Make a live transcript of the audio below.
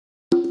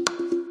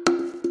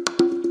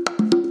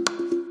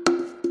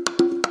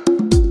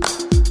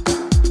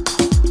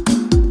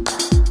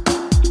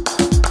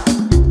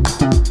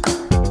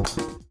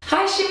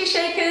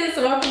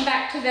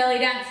to Belly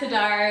Dancer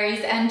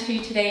Diaries and to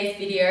today's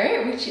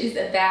video, which is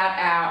about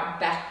our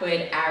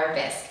backward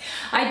arabesque.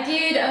 I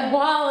did a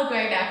while ago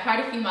now,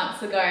 quite a few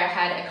months ago, I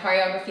had a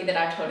choreography that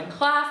I taught in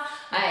class.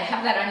 I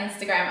have that on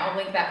Instagram, I'll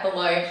link that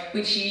below,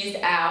 which used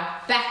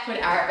our backward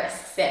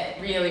arabesque step.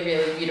 Really,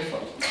 really beautiful.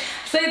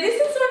 So this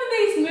is one of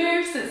these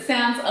moves that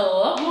sounds a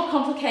lot more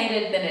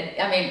complicated than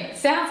it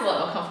sounds a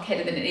lot more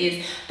complicated than it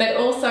is, but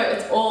also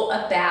it's all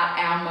about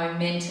our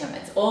momentum.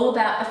 It's all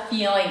about the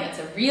feeling. It's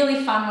a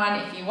really fun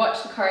one. If you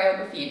watch the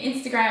choreography on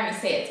Instagram, you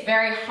see it's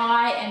very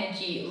high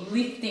energy,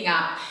 lifting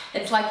up.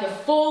 It's like you're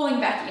falling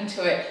back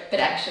into it, but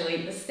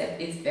actually the step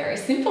is very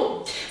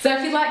simple. So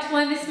if you'd like to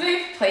learn this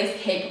move, please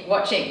keep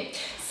watching.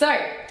 So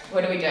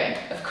what are we doing?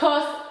 Of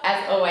course,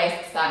 as always,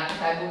 starting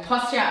with our good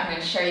posture. I'm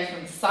going to show you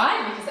from the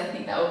side because I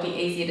think that will be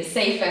easier to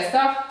see. First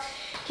off,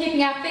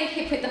 keeping our feet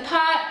hip width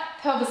apart,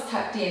 pelvis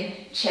tucked in,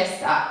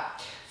 chest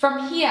up.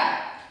 From here,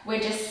 we're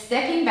just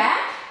stepping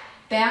back,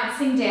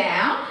 bouncing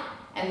down,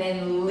 and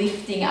then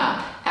lifting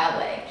up our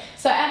leg.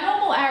 So our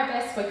normal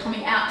arabesque, we're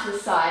coming out to the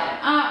side and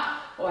up,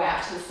 or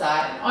out to the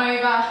side and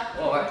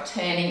over, or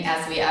turning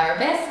as we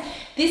arabesque.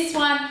 This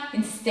one,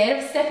 instead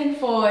of stepping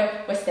forward,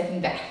 we're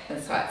stepping back.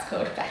 That's why it's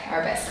called back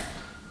arabesque.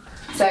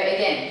 So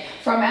again,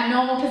 from our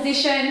normal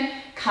position,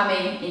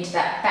 coming into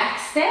that back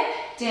step,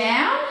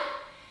 down,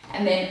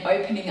 and then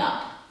opening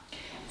up.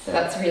 So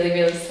that's really,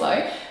 really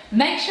slow.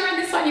 Make sure in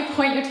this one you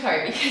point your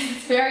toe because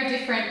it's very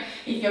different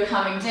if you're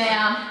coming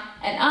down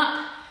and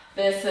up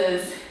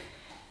versus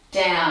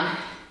down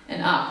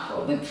and up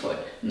or limp foot.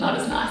 Not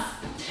as nice.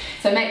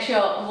 So make sure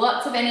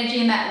lots of energy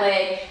in that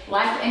leg,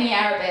 like any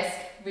arabesque,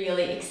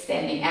 really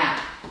extending out.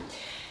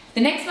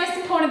 The next most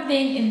important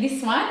thing in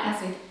this one,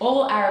 as with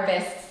all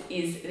arabesques,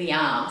 is the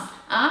arms.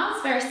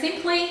 Arms, very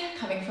simply,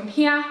 coming from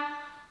here,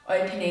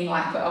 opening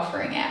like we're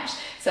offering out.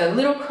 So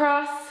little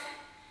cross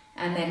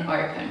and then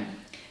open.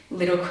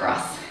 Little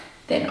cross,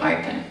 then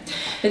open.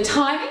 The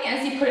timing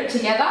as you put it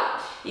together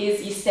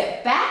is you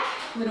step back,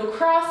 little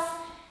cross,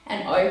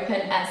 and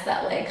open as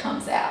that leg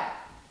comes out.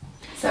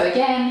 So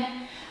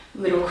again,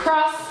 little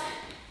cross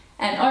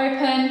and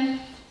open.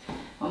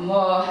 One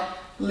more,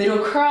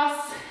 little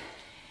cross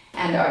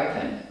and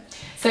open.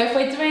 So if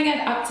we're doing it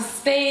up to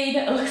speed,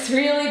 it looks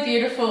really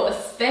beautiful,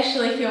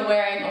 especially if you're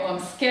wearing a long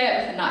skirt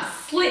with a nice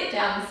slit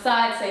down the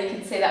side so you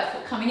can see that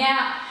foot coming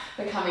out.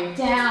 We're coming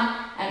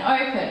down and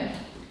open.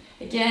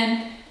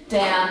 Again,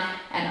 down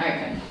and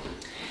open.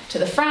 To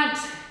the front,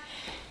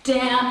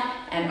 down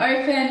and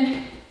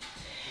open,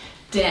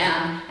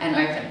 down and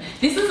open.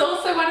 This is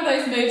also one of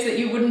those moves that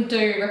you wouldn't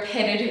do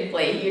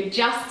repetitively. You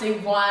just do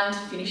one to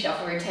finish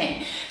off a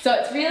routine. So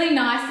it's really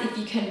nice if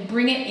you can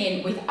bring it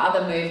in with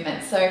other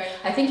movements. So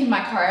I think in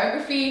my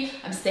choreography,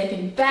 I'm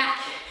stepping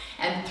back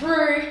and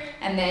through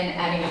and then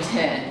adding a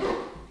turn.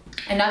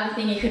 Another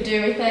thing you could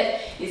do with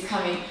it is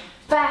coming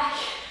back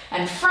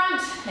and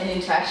front and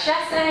into our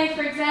chassé,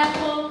 for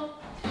example.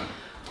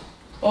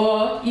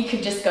 Or you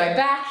could just go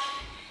back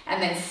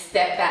and then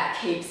step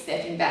back, keep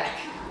stepping back.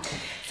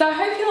 So I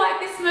hope you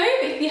like this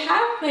move. If you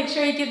have, make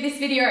sure you give this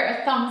video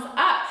a thumbs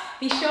up.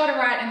 Be sure to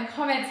write in the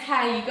comments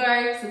how you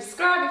go.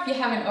 Subscribe if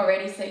you haven't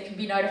already so you can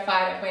be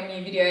notified of when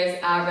new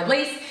videos are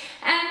released.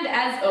 And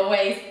as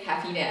always,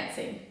 happy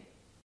dancing.